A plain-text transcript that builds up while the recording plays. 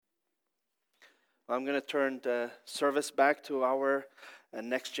I'm going to turn the service back to our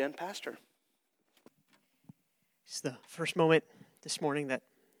next-gen pastor. It's the first moment this morning that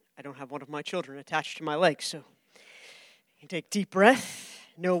I don't have one of my children attached to my leg, so you take a deep breath.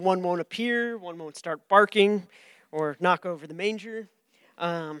 No, one won't appear, one won't start barking or knock over the manger.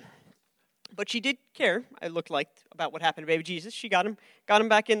 But she did care, it looked like, about what happened to baby Jesus. She got him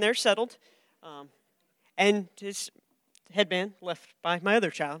back in there, settled, and his headband left by my other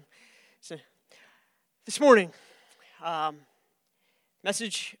child. So this morning,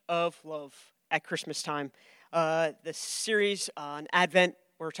 message of love at Christmas time. The series on Advent,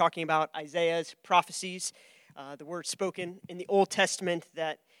 we're talking about Isaiah's prophecies, the words spoken in the Old Testament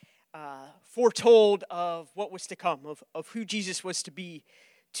that foretold of what was to come, of who Jesus was to be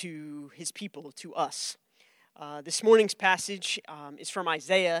to his people, to us. This morning's passage is from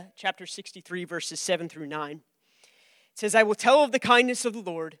Isaiah chapter 63, verses 7 through 9. It says, I will tell of the kindness of the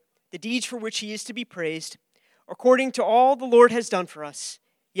Lord, the deeds for which he is to be praised, according to all the Lord has done for us.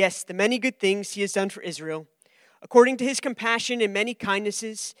 Yes, the many good things he has done for Israel. According to his compassion and many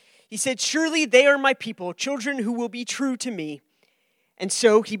kindnesses, he said, surely they are my people, children who will be true to me. And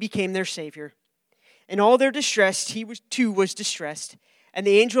so he became their Savior. In all their distress, he too was distressed, and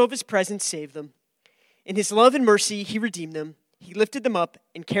the angel of his presence saved them. In his love and mercy, he redeemed them. He lifted them up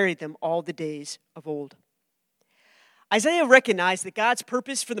and carried them all the days of old. Isaiah recognized that God's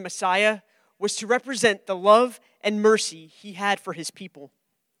purpose for the Messiah was to represent the love and mercy he had for his people.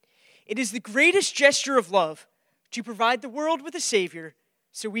 It is the greatest gesture of love to provide the world with a Savior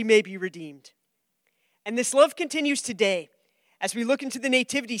so we may be redeemed. And this love continues today. As we look into the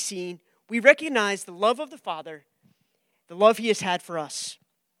nativity scene, we recognize the love of the Father, the love he has had for us.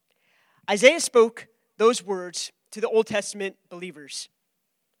 Isaiah spoke those words to the Old Testament believers.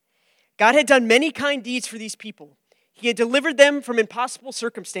 God had done many kind deeds for these people. He had delivered them from impossible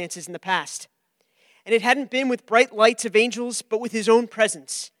circumstances in the past. And it hadn't been with bright lights of angels, but with his own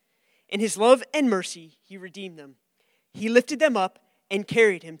presence. In his love and mercy, he redeemed them. He lifted them up and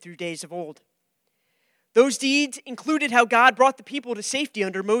carried him through days of old. Those deeds included how God brought the people to safety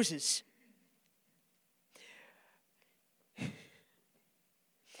under Moses.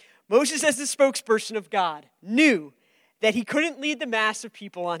 Moses, as the spokesperson of God, knew that he couldn't lead the mass of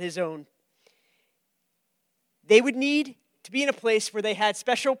people on his own. They would need to be in a place where they had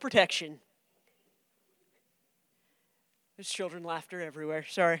special protection. There's children laughter everywhere,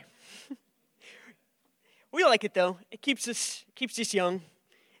 sorry. We like it though. It keeps us young.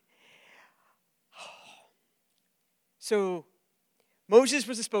 So Moses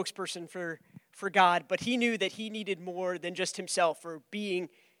was a spokesperson for God, but he knew that he needed more than just himself or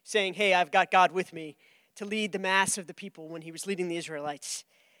saying, hey, I've got God with me, to lead the mass of the people when he was leading the Israelites.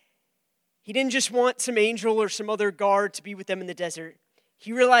 He didn't just want some angel or some other guard to be with them in the desert.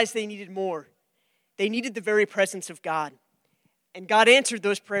 He realized they needed more. They needed the very presence of God. And God answered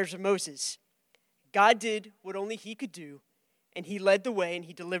those prayers of Moses. God did what only he could do, and he led the way and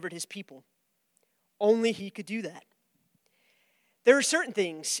he delivered his people. Only he could do that. There are certain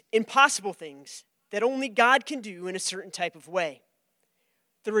things, impossible things, that only God can do in a certain type of way.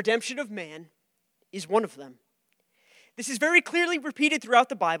 The redemption of man is one of them. This is very clearly repeated throughout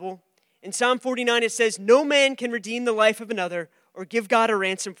the Bible. In Psalm 49 it says, no man can redeem the life of another or give God a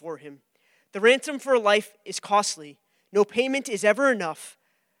ransom for him. The ransom for a life is costly. No payment is ever enough.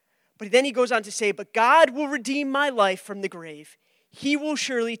 But then he goes on to say, but God will redeem my life from the grave. He will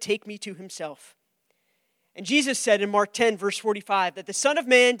surely take me to himself. And Jesus said in Mark 10, verse 45, that the Son of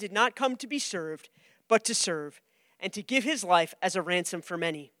Man did not come to be served, but to serve, and to give his life as a ransom for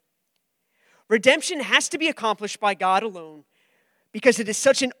many. Redemption has to be accomplished by God alone, because it is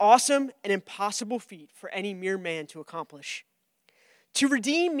such an awesome and impossible feat for any mere man to accomplish. To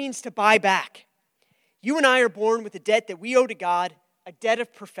redeem means to buy back. You and I are born with a debt that we owe to God, a debt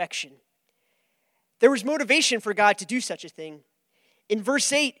of perfection. There was motivation for God to do such a thing. In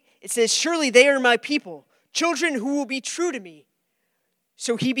verse 8, it says, surely they are my people, children who will be true to me.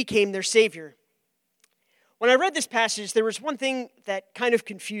 So he became their Savior. When I read this passage, there was one thing that kind of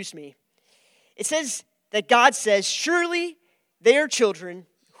confused me. It says that God says, surely they are children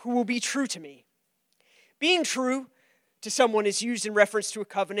who will be true to me. Being true to someone is used in reference to a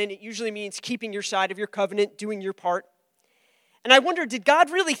covenant. It usually means keeping your side of your covenant, doing your part. And I wonder, did God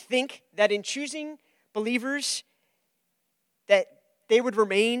really think that in choosing believers that they would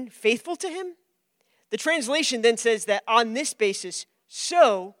remain faithful to him? The translation then says that on this basis,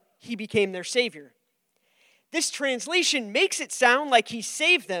 so he became their Savior. This translation makes it sound like he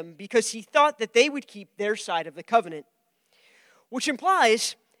saved them because he thought that they would keep their side of the covenant, which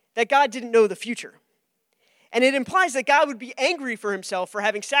implies that God didn't know the future. And it implies that God would be angry for himself for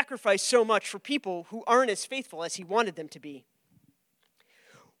having sacrificed so much for people who aren't as faithful as he wanted them to be.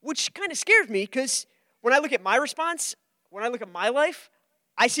 Which kind of scared me because when I look at my response, when I look at my life,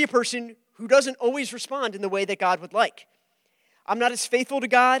 I see a person who doesn't always respond in the way that God would like. I'm not as faithful to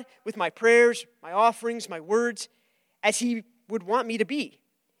God with my prayers, my offerings, my words, as he would want me to be.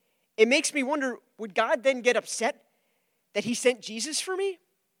 It makes me wonder, would God then get upset that he sent Jesus for me?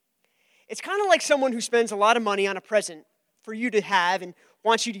 It's kind of like someone who spends a lot of money on a present for you to have and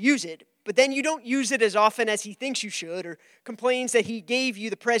wants you to use it, but then you don't use it as often as he thinks you should, or complains that he gave you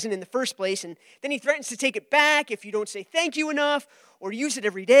the present in the first place, and then he threatens to take it back if you don't say thank you enough or use it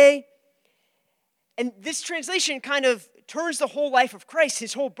every day. And this translation kind of turns the whole life of Christ,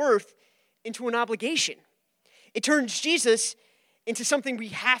 his whole birth, into an obligation. It turns Jesus into something we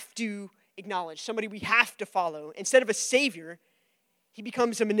have to acknowledge, somebody we have to follow. Instead of a savior, he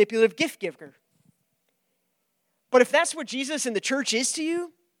becomes a manipulative gift giver. But if that's what Jesus and the church is to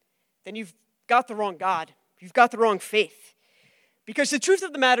you, then you've got the wrong God. You've got the wrong faith. Because the truth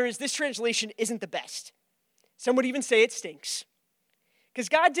of the matter is this translation isn't the best. Some would even say it stinks. Because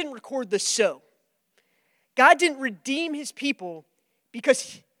God didn't record the so. God didn't redeem his people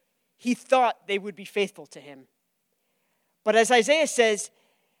because he thought they would be faithful to him. But as Isaiah says,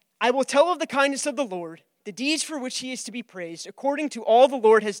 I will tell of the kindness of the Lord, the deeds for which he is to be praised, according to all the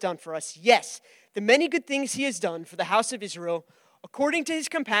Lord has done for us. Yes, the many good things he has done for the house of Israel, according to his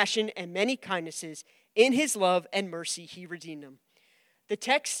compassion and many kindnesses, in his love and mercy he redeemed them. The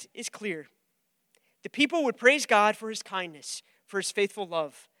text is clear. The people would praise God for his kindness, for his faithful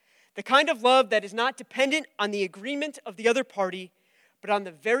love. The kind of love that is not dependent on the agreement of the other party, but on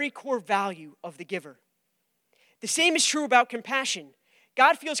the very core value of the giver. The same is true about compassion.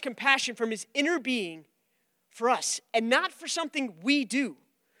 God feels compassion from his inner being for us, and not for something we do.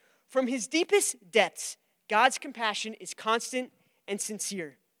 From his deepest depths, God's compassion is constant and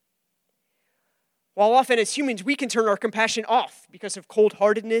sincere. While often as humans we can turn our compassion off because of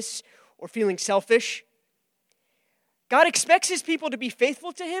cold-heartedness or feeling selfish, God expects his people to be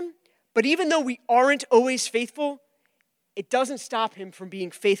faithful to him, but even though we aren't always faithful, it doesn't stop him from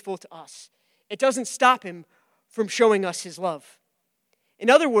being faithful to us. It doesn't stop him from showing us his love. In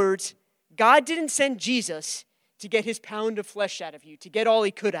other words, God didn't send Jesus to get his pound of flesh out of you, to get all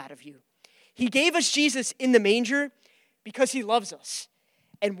he could out of you. He gave us Jesus in the manger because he loves us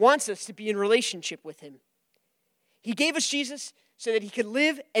and wants us to be in relationship with him. He gave us Jesus so that he could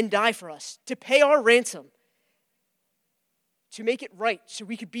live and die for us, to pay our ransom, to make it right so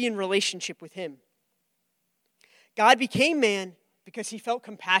we could be in relationship with him. God became man because he felt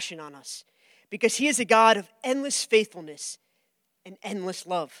compassion on us, because he is a God of endless faithfulness and endless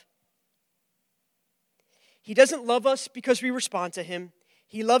love. He doesn't love us because we respond to him.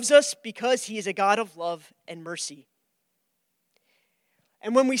 He loves us because he is a God of love and mercy.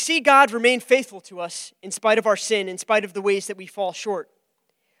 And when we see God remain faithful to us in spite of our sin, in spite of the ways that we fall short,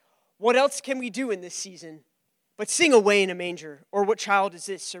 what else can we do in this season but sing Away in a Manger, or What Child Is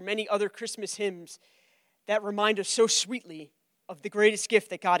This, or many other Christmas hymns that remind us so sweetly of the greatest gift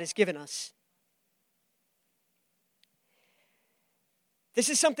that God has given us? This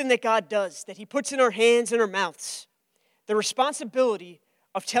is something that God does, that he puts in our hands and our mouths. The responsibility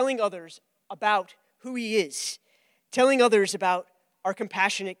of telling others about who he is, telling others about our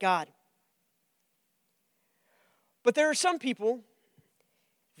compassionate God. But there are some people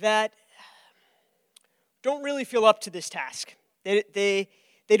that don't really feel up to this task. They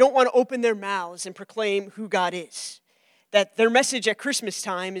don't want to open their mouths and proclaim who God is. That their message at Christmas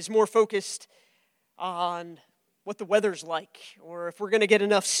time is more focused on what the weather's like, or if we're going to get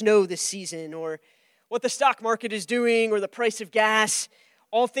enough snow this season, or what the stock market is doing, or the price of gas,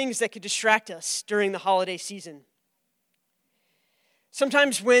 all things that could distract us during the holiday season.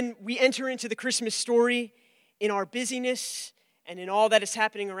 Sometimes when we enter into the Christmas story in our busyness and in all that is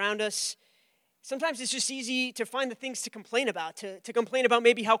happening around us, sometimes it's just easy to find the things to complain about, to complain about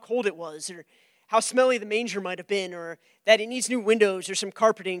maybe how cold it was, or how smelly the manger might have been, or that it needs new windows or some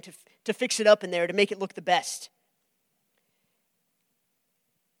carpeting to fix it up in there to make it look the best.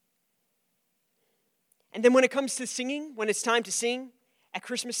 And then when it comes to singing, when it's time to sing at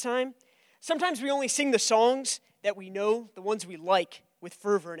Christmas time, sometimes we only sing the songs that we know, the ones we like, with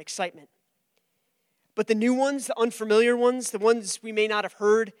fervor and excitement. But the new ones, the unfamiliar ones, the ones we may not have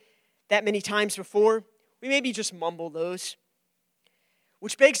heard that many times before, we maybe just mumble those.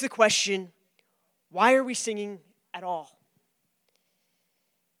 Which begs the question, why are we singing at all?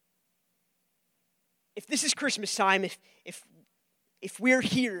 If this is Christmas time, if we're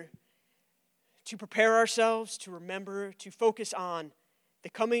here to prepare ourselves, to remember, to focus on the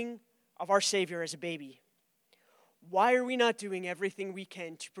coming of our Savior as a baby, why are we not doing everything we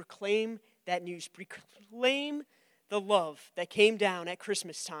can to proclaim that news, proclaim the love that came down at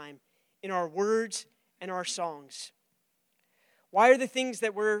Christmas time in our words and our songs? Why are the things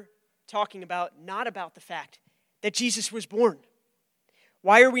that we're talking about not about the fact that Jesus was born?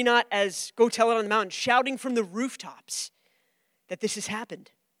 Why are we not, as Go Tell It on the Mountain, shouting from the rooftops that this has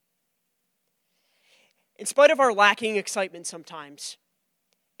happened? In spite of our lacking excitement sometimes,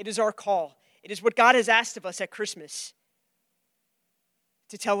 it is our call. It is what God has asked of us at Christmas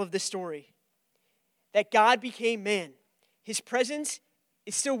to tell of this story. That God became man. His presence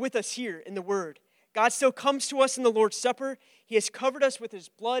is still with us here in the Word. God still comes to us in the Lord's Supper. He has covered us with His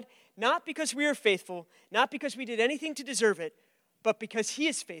blood, not because we are faithful, not because we did anything to deserve it, but because He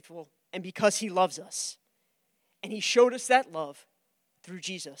is faithful and because He loves us. And He showed us that love through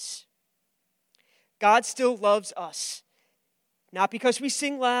Jesus. God still loves us, not because we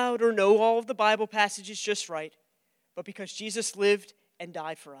sing loud or know all of the Bible passages just right, but because Jesus lived and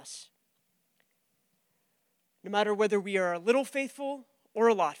died for us. No matter whether we are a little faithful or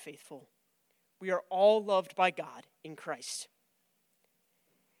a lot faithful, we are all loved by God in Christ.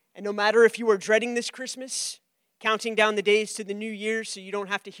 And no matter if you are dreading this Christmas, counting down the days to the new year so you don't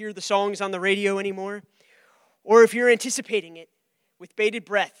have to hear the songs on the radio anymore, or if you're anticipating it with bated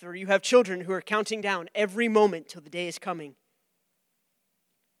breath, or you have children who are counting down every moment till the day is coming,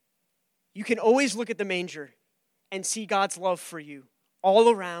 you can always look at the manger and see God's love for you all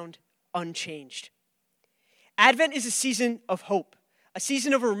around, unchanged. Advent is a season of hope, a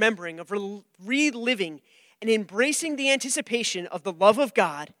season of remembering, of reliving, and embracing the anticipation of the love of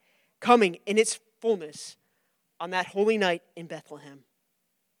God coming in its fullness on that holy night in Bethlehem.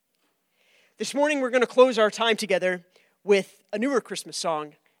 This morning we're going to close our time together with a newer Christmas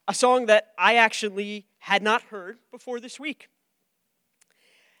song, a song that I actually had not heard before this week.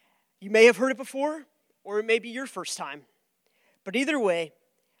 You may have heard it before, or it may be your first time. But either way,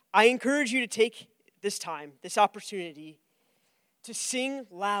 I encourage you to take this time, this opportunity, to sing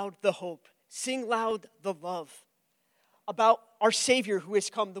loud the hope, sing loud the love about our Savior who has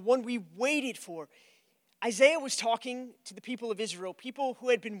come, the one we waited for. Isaiah was talking to the people of Israel, people who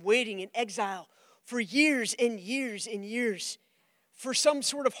had been waiting in exile for years and years and years for some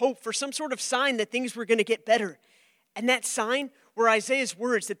sort of hope, for some sort of sign that things were going to get better. And that sign were Isaiah's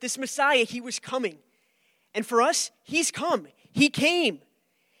words that this Messiah, He was coming. And for us, He's come. He came.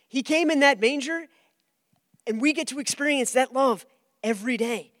 He came in that manger, and we get to experience that love every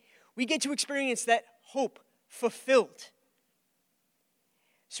day. We get to experience that hope fulfilled.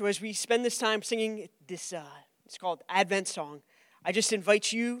 So as we spend this time singing this, it's called Advent song, I just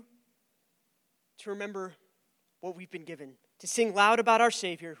invite you to remember what we've been given, to sing loud about our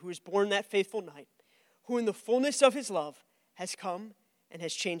Savior who was born that faithful night, who in the fullness of His love has come and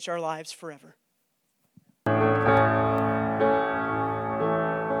has changed our lives forever.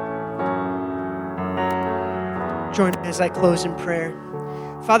 Join me as I close in prayer.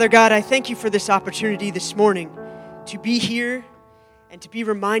 Father God, I thank You for this opportunity this morning to be here and to be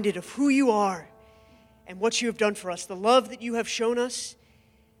reminded of who You are and what You have done for us, the love that You have shown us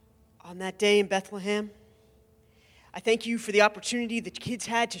on that day in Bethlehem. I thank You for the opportunity that kids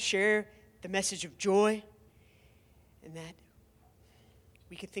had to share the message of joy, and that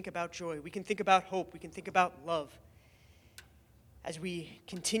we can think about joy, we can think about hope, we can think about love as we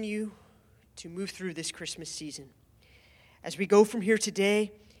continue to move through this Christmas season. As we go from here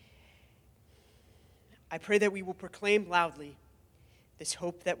today, I pray that we will proclaim loudly this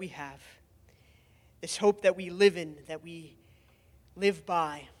hope that we have, this hope that we live in, that we live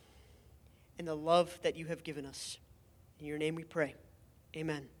by, and the love that You have given us. In Your name we pray.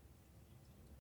 Amen.